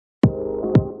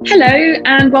Hello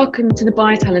and welcome to the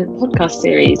BioTalent podcast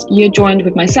series. You're joined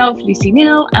with myself, Lucy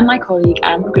Neal, and my colleague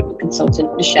and recruitment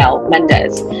consultant, Michelle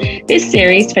Mendez. This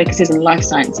series focuses on life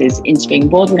sciences,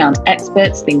 interviewing world-renowned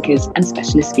experts, thinkers, and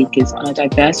specialist speakers on a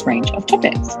diverse range of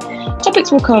topics.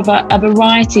 Topics will cover a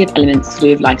variety of elements to do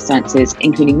with life sciences,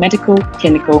 including medical,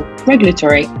 clinical,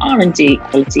 regulatory, R&D,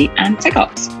 quality, and tech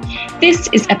ops. This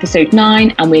is episode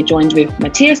 9, and we're joined with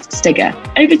Matthias Steger.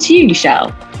 Over to you, Michelle.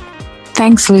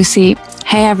 Thanks, Lucy.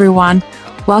 Hey everyone,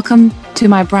 welcome to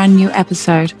my brand new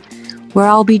episode, where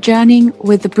I'll be journeying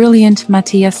with the brilliant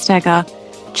Matthias Steger,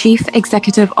 Chief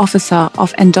Executive Officer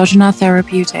of Endogena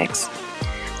Therapeutics.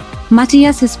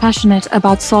 Matthias is passionate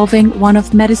about solving one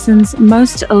of medicine's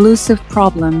most elusive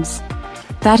problems,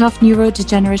 that of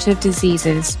neurodegenerative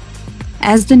diseases.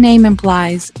 As the name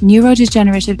implies,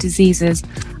 neurodegenerative diseases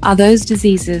are those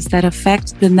diseases that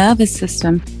affect the nervous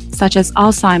system, such as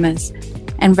Alzheimer's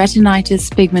and retinitis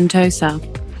pigmentosa,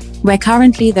 where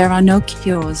currently there are no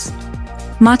cures.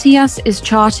 Matthias is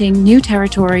charting new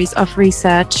territories of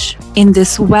research in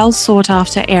this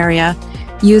well-sought-after area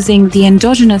using the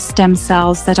endogenous stem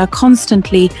cells that are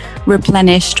constantly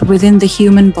replenished within the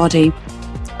human body.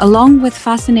 Along with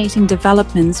fascinating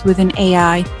developments within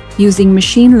AI using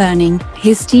machine learning,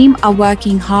 his team are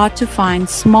working hard to find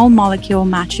small molecule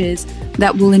matches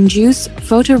that will induce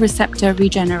photoreceptor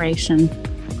regeneration.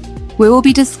 We will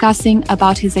be discussing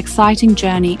about his exciting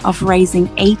journey of raising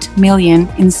 $8 million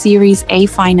in Series A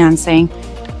financing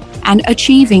and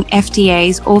achieving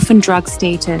FDA's orphan drug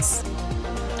status,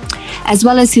 as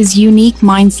well as his unique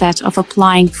mindset of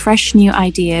applying fresh new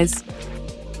ideas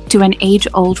to an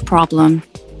age-old problem.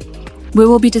 We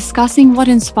will be discussing what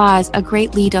inspires a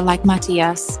great leader like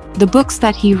Matthias, the books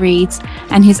that he reads,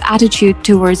 and his attitude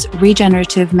towards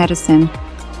regenerative medicine.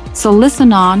 So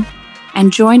listen on and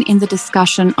join in the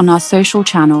discussion on our social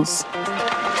channels.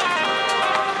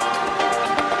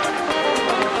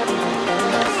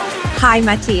 Hi,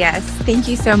 Matthias. Thank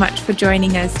you so much for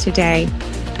joining us today.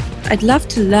 I'd love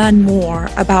to learn more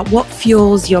about what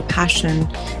fuels your passion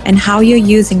and how you're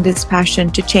using this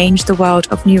passion to change the world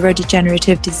of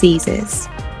neurodegenerative diseases.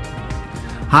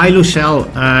 Hi, Luchelle,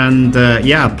 and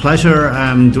pleasure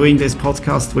doing this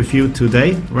podcast with you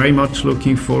today. Very much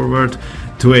looking forward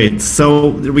to it.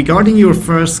 So regarding your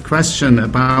first question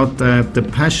about the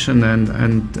passion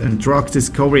and drug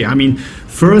discovery,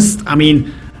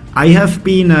 I have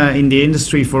been in the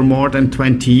industry for more than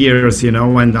 20 years,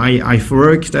 and I've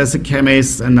worked as a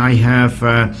chemist, and I have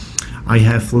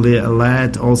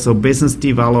led also business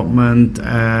development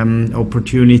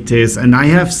opportunities, and I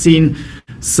have seen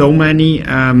so many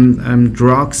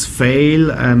drugs fail.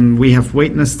 We have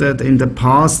witnessed it in the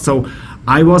past. So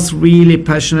I was really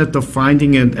passionate of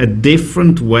finding a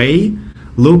different way,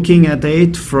 looking at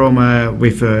it from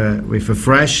with a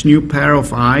fresh new pair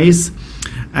of eyes.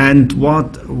 And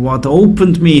what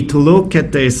opened me to look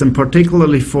at this, and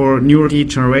particularly for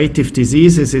neurodegenerative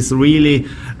diseases, is really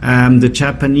the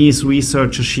Japanese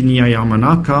researcher Shinya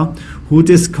Yamanaka, who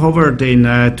discovered in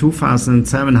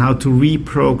 2007 how to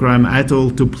reprogram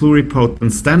adult to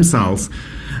pluripotent stem cells.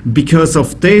 Because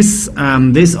of this,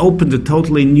 this opened a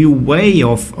totally new way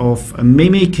of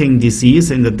mimicking disease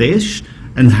in the dish,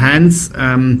 and hence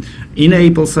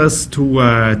enables us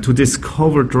to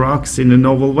discover drugs in a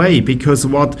novel way. Because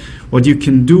what you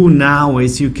can do now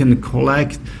is you can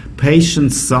collect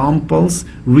patient samples,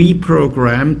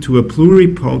 reprogram to a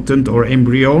pluripotent or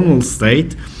embryonal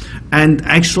state, and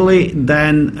actually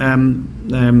then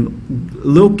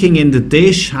looking in the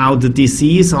dish how the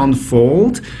disease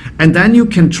unfolds, and then you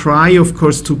can try, of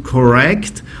course, to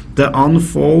correct the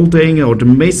unfolding or the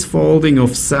misfolding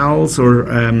of cells or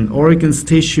organs,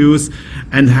 tissues,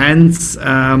 and hence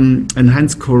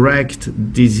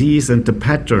correct disease and the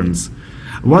patterns.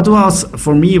 What was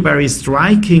for me very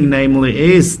striking, namely,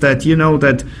 is that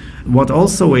that what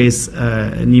also is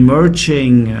an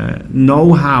emerging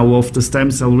know-how of the stem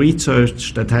cell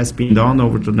research that has been done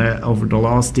over the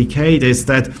last decade is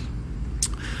that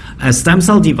stem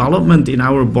cell development in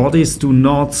our bodies do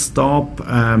not stop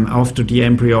after the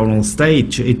embryonal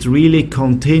stage. It really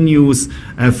continues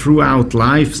throughout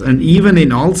life, and even in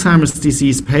Alzheimer's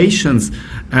disease patients,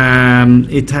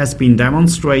 it has been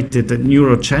demonstrated that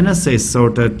neurogenesis,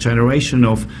 or the generation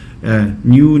of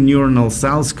new neuronal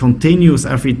cells, continues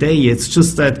every day. It's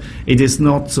just that it is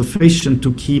not sufficient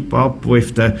to keep up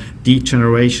with the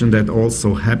degeneration that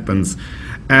also happens.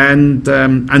 And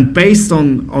based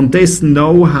on this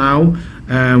know-how,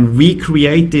 we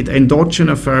created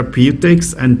Endogena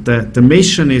Therapeutics, and the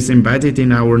mission is embedded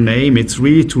in our name. It's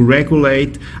really to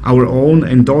regulate our own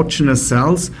endogenous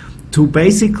cells, to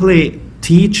basically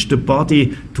teach the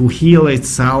body to heal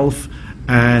itself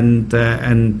and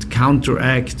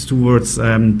counteract towards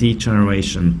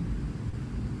degeneration.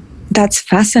 That's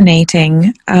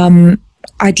fascinating.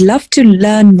 I'd love to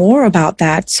learn more about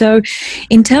that. So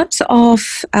in terms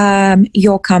of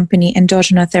your company,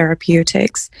 Endogena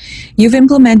Therapeutics, you've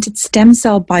implemented stem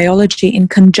cell biology in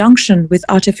conjunction with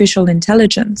artificial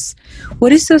intelligence.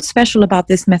 What is so special about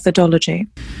this methodology?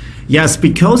 Yes,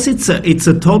 because it's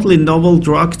a totally novel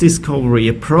drug discovery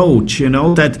approach,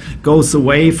 that goes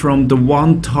away from the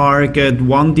one target,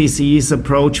 one disease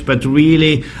approach, but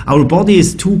really our body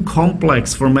is too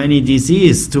complex for many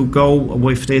diseases to go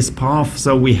with this path.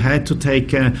 So we had to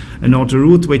take another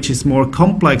route which is more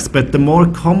complex, but the more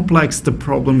complex the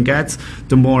problem gets,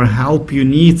 the more help you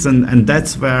need, and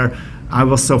that's where I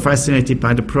was so fascinated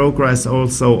by the progress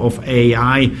also of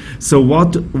AI. So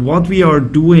what we are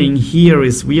doing here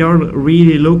is we are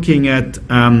really looking at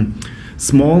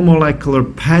small molecular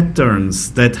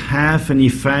patterns that have an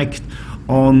effect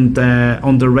on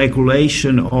the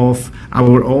regulation of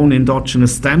our own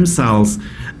endogenous stem cells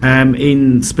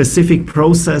in specific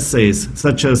processes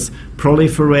such as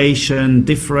proliferation,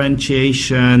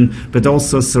 differentiation, but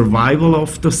also survival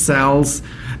of the cells.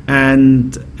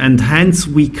 And hence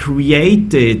we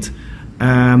created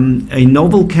a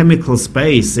novel chemical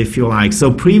space, if you like.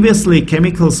 So previously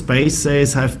chemical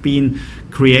spaces have been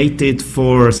created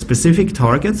for specific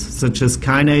targets such as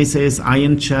kinases,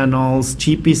 ion channels,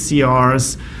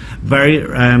 GPCRs,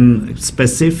 very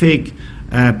specific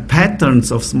patterns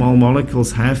of small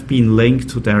molecules have been linked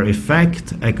to their effect,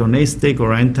 agonistic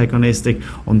or antagonistic,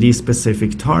 on these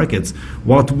specific targets.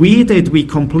 What we did, we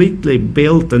completely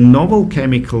built a novel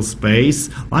chemical space,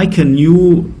 like a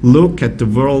new look at the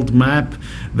world map,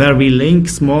 where we link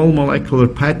small molecular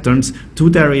patterns to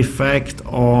their effect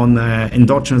on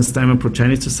endogenous stem and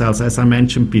progenitor cells, as I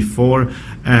mentioned before,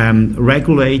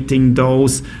 regulating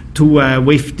those to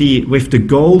with the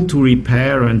goal to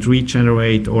repair and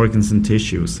regenerate organs and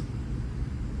tissues.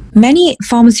 Many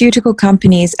pharmaceutical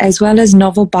companies as well as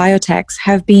novel biotechs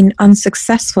have been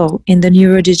unsuccessful in the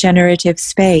neurodegenerative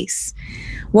space.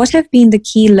 What have been the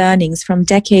key learnings from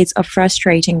decades of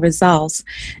frustrating results,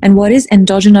 and what is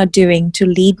Endogena doing to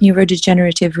lead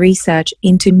neurodegenerative research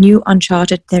into new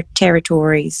uncharted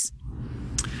territories?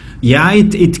 Yeah,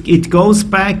 it goes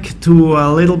back to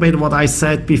a little bit what I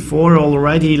said before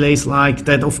already, like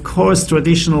that. Of course,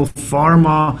 traditional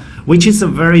pharma, which is a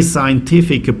very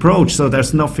scientific approach, so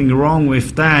there's nothing wrong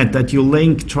with that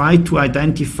you try to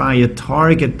identify a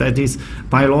target that is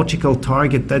biological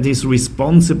target that is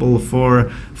responsible for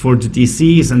the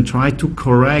disease and try to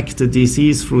correct the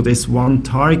disease through this one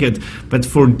target. But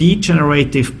for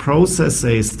degenerative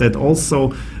processes that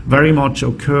also very much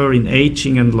occur in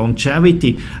aging and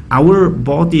longevity, our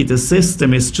body, the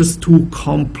system, is just too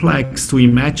complex to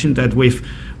imagine that with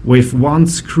one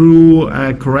screw,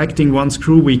 correcting one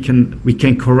screw, we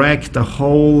can correct the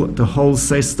whole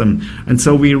system. And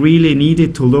so we really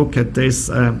needed to look at this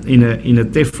in a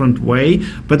different way.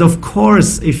 But of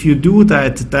course, if you do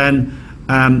that, then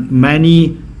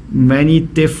many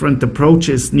different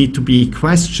approaches need to be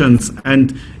questioned,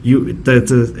 and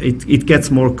it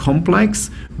gets more complex.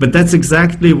 But that's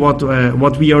exactly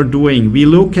what we are doing. We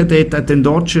look at it at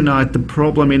Endogena, at the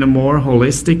problem in a more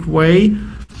holistic way,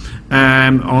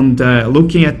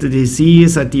 looking at the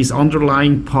disease, at these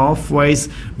underlying pathways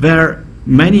where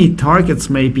many targets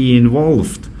may be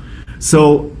involved.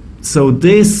 So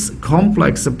this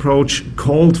complex approach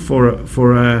called for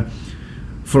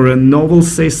a novel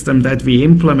system that we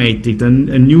implemented, a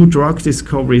new drug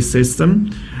discovery system.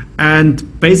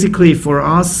 And basically for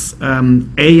us,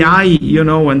 AI,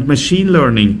 and machine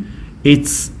learning,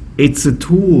 it's a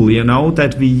tool,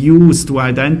 that we use to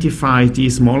identify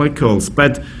these molecules.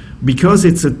 But because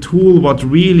it's a tool, what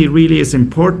really is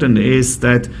important is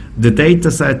that the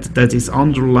data set that is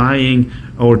underlying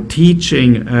or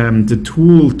teaching the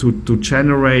tool to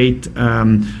generate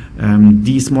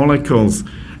these molecules.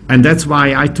 And that's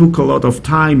why I took a lot of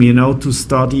time, to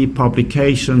study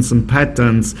publications and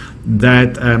patents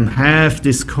that have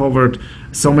discovered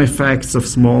some effects of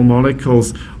small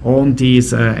molecules on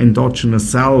these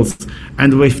endogenous cells.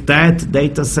 And with that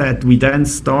data set, we then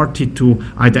started to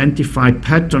identify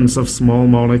patterns of small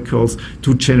molecules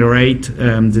to generate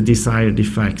the desired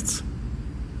effects.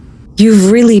 You've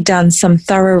really done some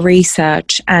thorough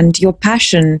research, and your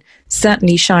passion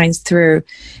certainly shines through.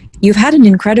 You've had an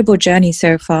incredible journey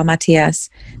so far, Matthias.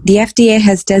 The FDA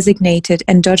has designated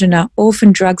Endogena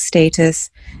orphan drug status,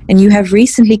 and you have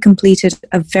recently completed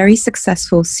a very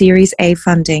successful Series A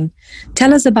funding.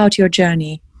 Tell us about your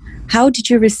journey. How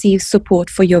did you receive support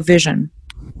for your vision?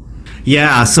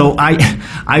 Yeah, so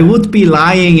I would be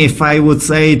lying if I would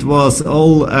say it was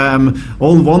all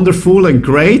wonderful and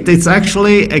great. It's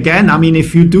actually, again, I mean,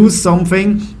 if you do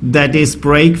something that is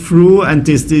breakthrough and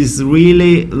is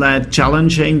really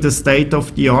challenging the state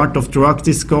of the art of drug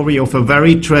discovery of a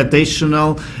very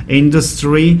traditional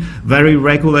industry, very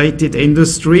regulated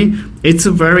industry, it's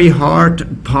a very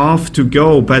hard path to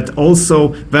go, but also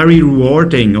very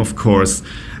rewarding, of course.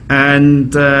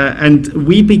 And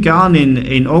we began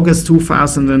in August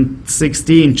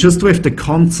 2016 just with the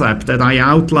concept that I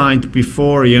outlined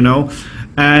before,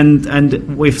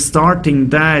 and with starting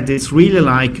that, it's really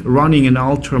like running an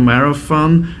ultra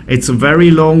marathon. It's a very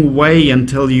long way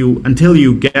until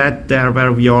you get there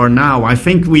where we are now. I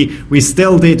think we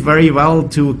still did very well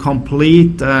to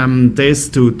complete this,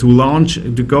 to launch,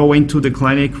 to go into the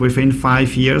clinic within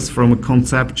 5 years from a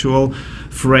conceptual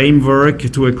framework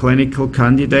to a clinical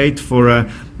candidate for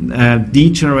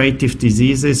degenerative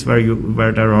diseases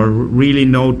where there are really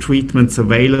no treatments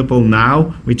available now,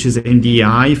 which is in the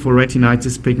eye for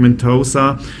retinitis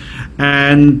pigmentosa.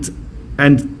 And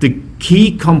the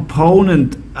key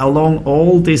component along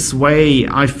all this way,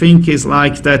 I think, is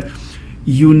like that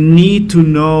you need to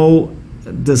know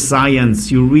the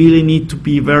science. You really need to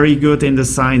be very good in the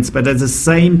science, but at the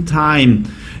same time,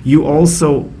 you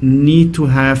also need to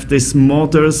have this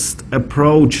modest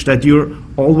approach that you're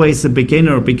always a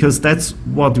beginner, because that's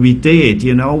what we did.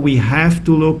 We have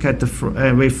to look at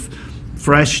with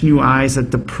fresh new eyes at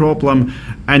the problem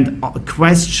and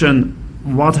question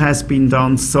what has been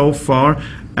done so far,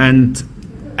 and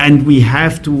we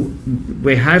have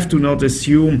to not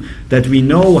assume that we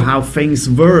know how things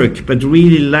work, but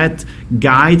really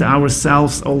guide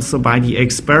ourselves also by the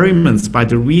experiments, by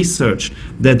the research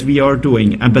that we are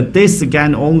doing. But this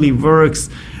again only works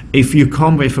if you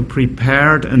come with a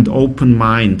prepared and open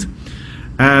mind.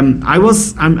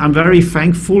 I'm very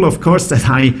thankful, of course, that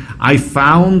I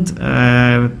found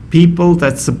people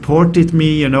that supported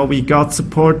me. We got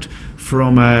support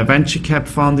from a venture cap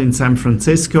fund in San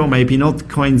Francisco, maybe not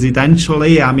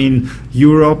coincidentally. I mean,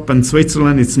 Europe and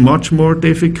Switzerland, it's much more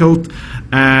difficult.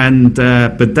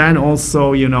 But then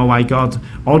also, I got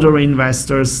other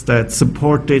investors that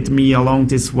supported me along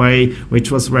this way,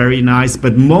 which was very nice.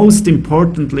 But most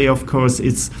importantly, of course,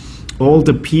 it's all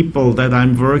the people that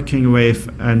I'm working with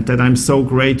and that I'm so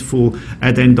grateful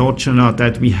at Endogena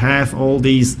that we have all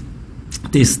this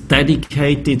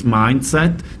dedicated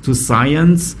mindset to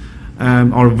science,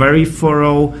 are very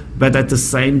thorough, but at the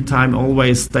same time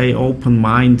always stay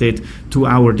open-minded to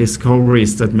our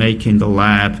discoveries that make in the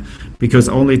lab, because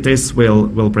only this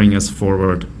will bring us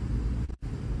forward.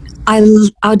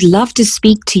 I'd love to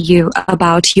speak to you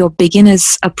about your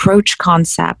beginner's approach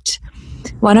concept.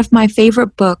 One of my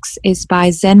favorite books is by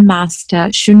Zen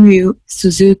master Shunryu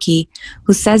Suzuki,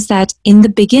 who says that in the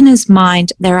beginner's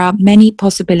mind there are many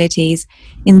possibilities,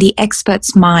 in the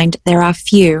expert's mind there are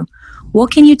few. What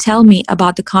can you tell me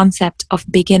about the concept of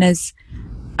beginner's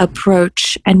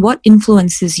approach and what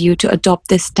influences you to adopt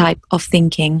this type of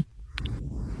thinking?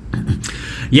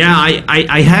 Yeah,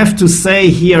 I have to say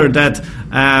here that,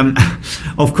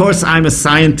 of course, I'm a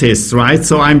scientist, right?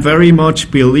 So I'm very much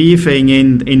believing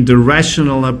in the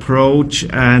rational approach,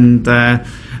 and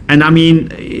I mean,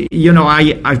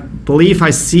 I believe I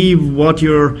see what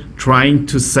you're trying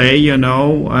to say,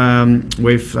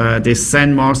 with this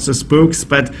Zen Masters books,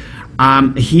 but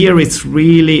here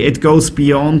it goes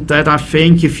beyond that, I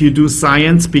think, if you do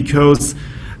science, because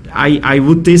I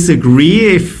would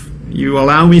disagree, if you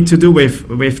allow me to do,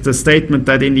 with the statement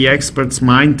that in the expert's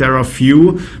mind there are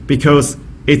few, because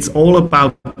it's all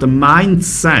about the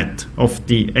mindset of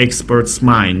the expert's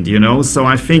mind, So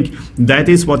I think that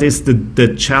is what is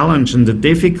the challenge and the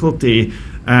difficulty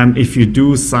if you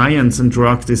do science and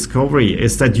drug discovery,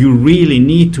 is that you really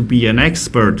need to be an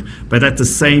expert, but at the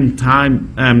same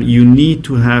time you need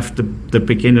to have the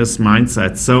beginner's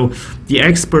mindset. So the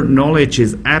expert knowledge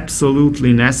is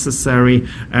absolutely necessary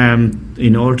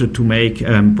in order to make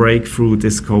breakthrough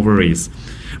discoveries,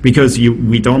 because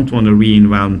we don't want to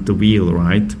reinvent the wheel,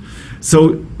 right?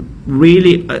 So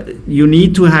really you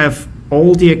need to have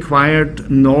all the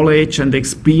acquired knowledge and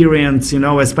experience,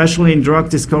 especially in drug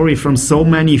discovery, from so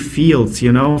many fields,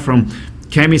 from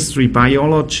chemistry,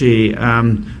 biology,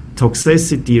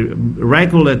 toxicity,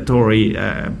 regulatory,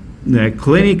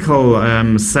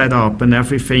 clinical setup and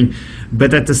everything.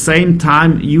 But at the same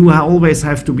time, you always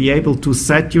have to be able to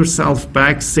set yourself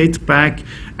back, sit back,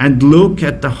 and look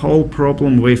at the whole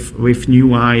problem with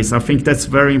new eyes. I think that's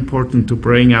very important to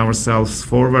bring ourselves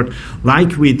forward,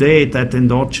 like we did at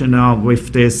Endogena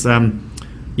with this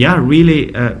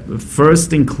really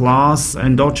first-in-class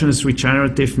endogenous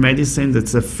regenerative medicine.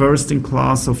 That's the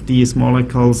first-in-class of these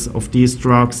molecules, of these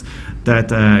drugs that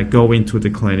go into the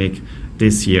clinic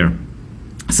this year.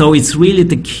 So it's really,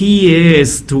 the key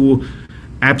is to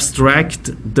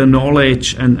abstract the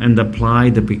knowledge and apply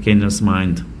the beginner's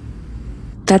mind.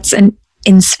 That's an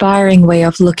inspiring way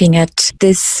of looking at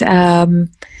this.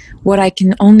 What I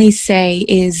can only say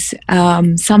is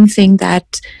something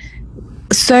that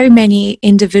so many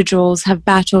individuals have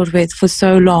battled with for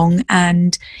so long,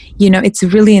 and it's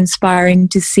really inspiring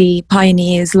to see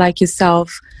pioneers like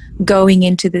yourself going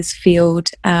into this field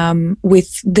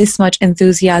with this much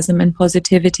enthusiasm and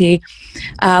positivity,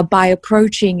 by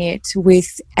approaching it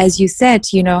with, as you said,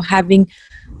 having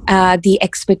the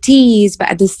expertise, but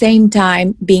at the same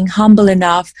time being humble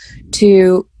enough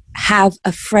to have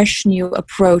a fresh new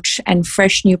approach and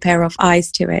fresh new pair of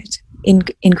eyes to it.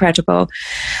 Incredible.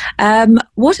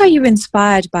 What are you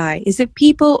inspired by? Is it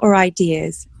people or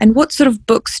ideas? And what sort of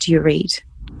books do you read?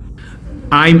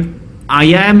 I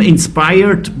am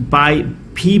inspired by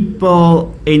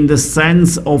people in the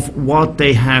sense of what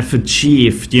they have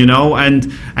achieved,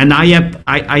 and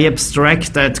I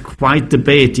abstract that quite a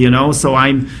bit, so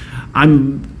I'm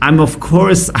of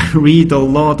course, I read a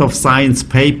lot of science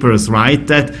papers, right,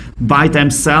 that by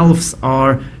themselves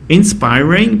are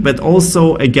inspiring, but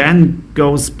also again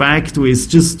goes back to, it's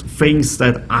just things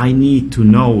that I need to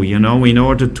know, in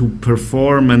order to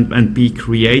perform and be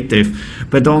creative.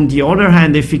 But on the other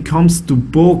hand, if it comes to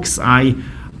books, I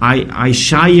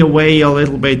shy away a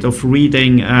little bit of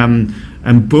reading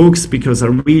books, because I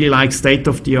really like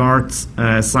state-of-the-art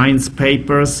science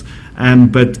papers.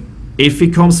 But if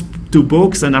it comes to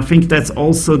books, and I think that's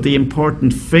also the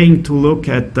important thing, to look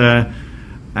at the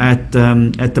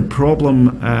problem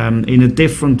in a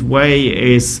different way,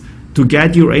 is to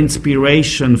get your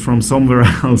inspiration from somewhere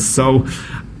else. So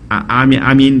I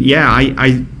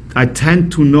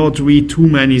tend to not read too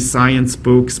many science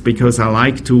books, because I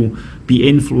like to be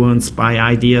influenced by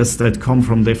ideas that come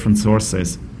from different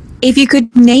sources. If you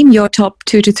could name your top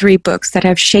 2 to 3 books that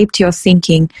have shaped your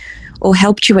thinking or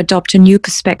helped you adopt a new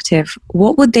perspective,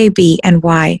 what would they be and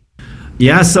why?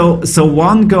 Yeah, so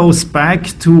one goes back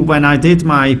to when I did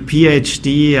my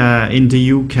PhD in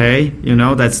the UK,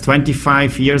 that's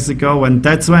 25 years ago, and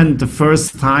that's when the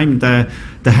first time the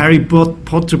Harry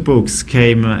Potter books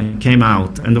came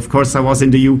out. And of course I was in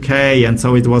the UK, and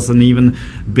so it was an even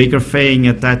bigger thing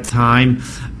at that time.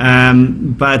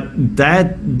 But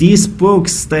these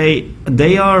books,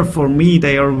 they are, for me,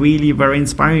 they are really very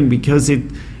inspiring, because it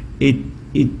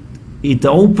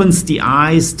opens the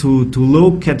eyes to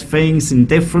look at things in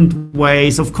different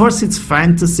ways. Of course, it's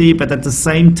fantasy, but at the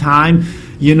same time,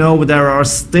 there are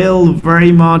still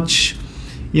very much,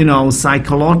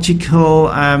 psychological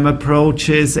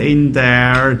approaches in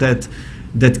there that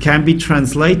can be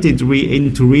translated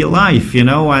into real life, and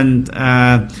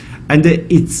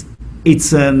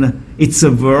it's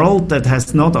a world that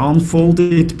has not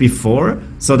unfolded before.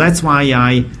 So that's why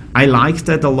I like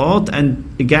that a lot. And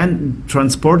again,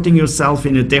 transporting yourself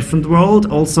in a different world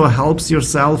also helps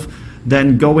yourself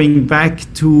then going back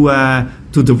to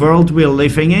the world we're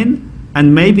living in,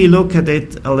 and maybe look at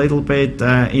it a little bit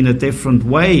in a different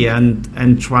way,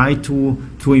 and try to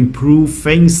improve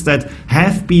things that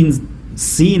have been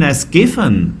seen as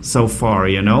given so far,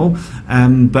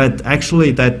 but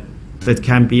actually that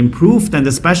can be improved. And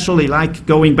especially, like,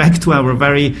 going back to our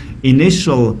very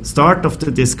initial start of the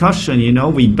discussion,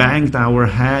 we banged our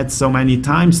head so many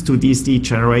times to these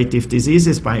degenerative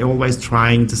diseases by always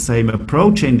trying the same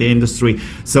approach in the industry.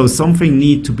 So something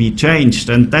needs to be changed,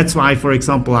 and that's why, for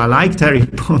example, I liked Harry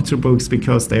Potter books,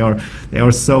 because they are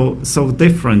so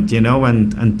different,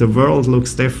 and the world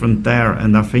looks different there,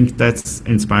 and I think that's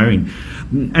inspiring.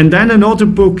 And then another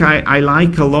book I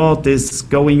like a lot is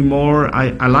going more,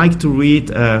 I like to read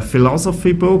a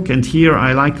philosophy book, and here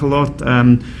I like a lot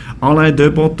Alain de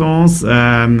Botton's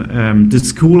The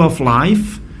School of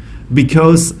Life,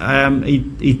 because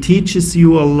it teaches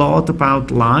you a lot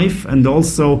about life, and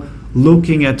also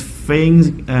looking at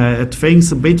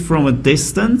things a bit from a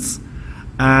distance,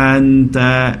 and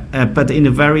but in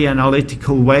a very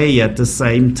analytical way at the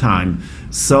same time.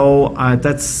 So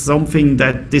that's something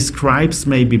that describes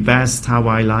maybe best how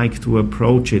I like to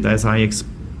approach it, as I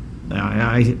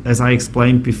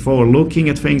explained before, looking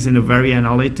at things in a very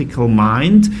analytical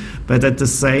mind, but at the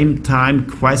same time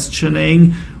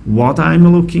questioning what I'm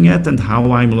looking at and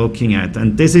how I'm looking at.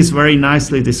 And this is very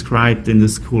nicely described in The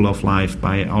School of Life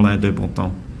by Alain de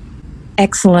Botton.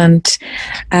 Excellent.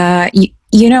 A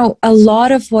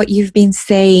lot of what you've been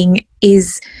saying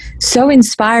is so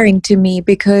inspiring to me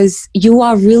because you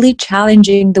are really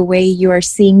challenging the way you are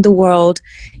seeing the world.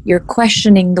 You're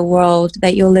questioning the world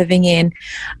that you're living in.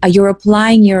 You're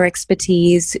applying your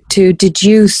expertise to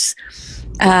deduce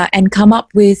and come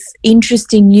up with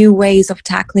interesting new ways of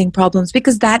tackling problems,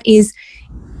 because that is,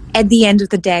 at the end of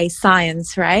the day,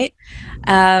 science, right?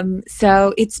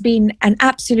 So it's been an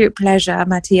absolute pleasure,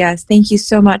 Matthias. Thank you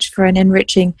so much for an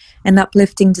enriching and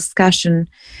uplifting discussion.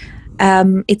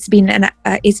 It's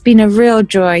been a real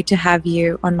joy to have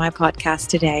you on my podcast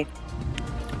today.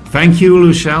 Thank you,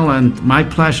 Luchelle, and my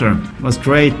pleasure. It was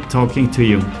great talking to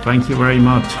you. Thank you very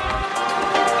much.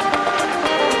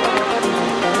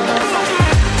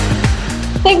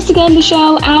 Thanks again,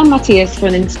 Michelle and Matthias, for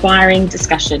an inspiring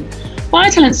discussion.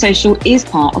 Biotalent Social is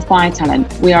part of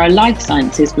Biotalent. We are a life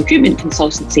sciences recruitment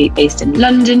consultancy based in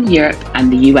London, Europe,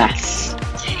 and the US.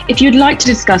 If you'd like to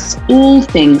discuss all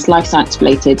things life science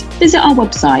related, visit our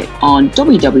website on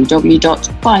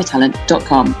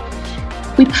www.biotalent.com.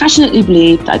 We passionately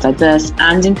believe that a diverse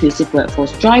and inclusive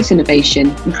workforce drives innovation,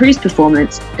 improves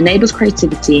performance, enables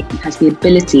creativity, and has the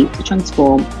ability to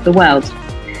transform the world.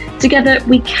 Together,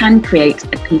 we can create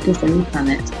a people-friendly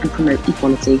planet and promote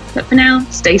equality. But for now,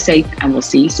 stay safe and we'll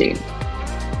see you soon.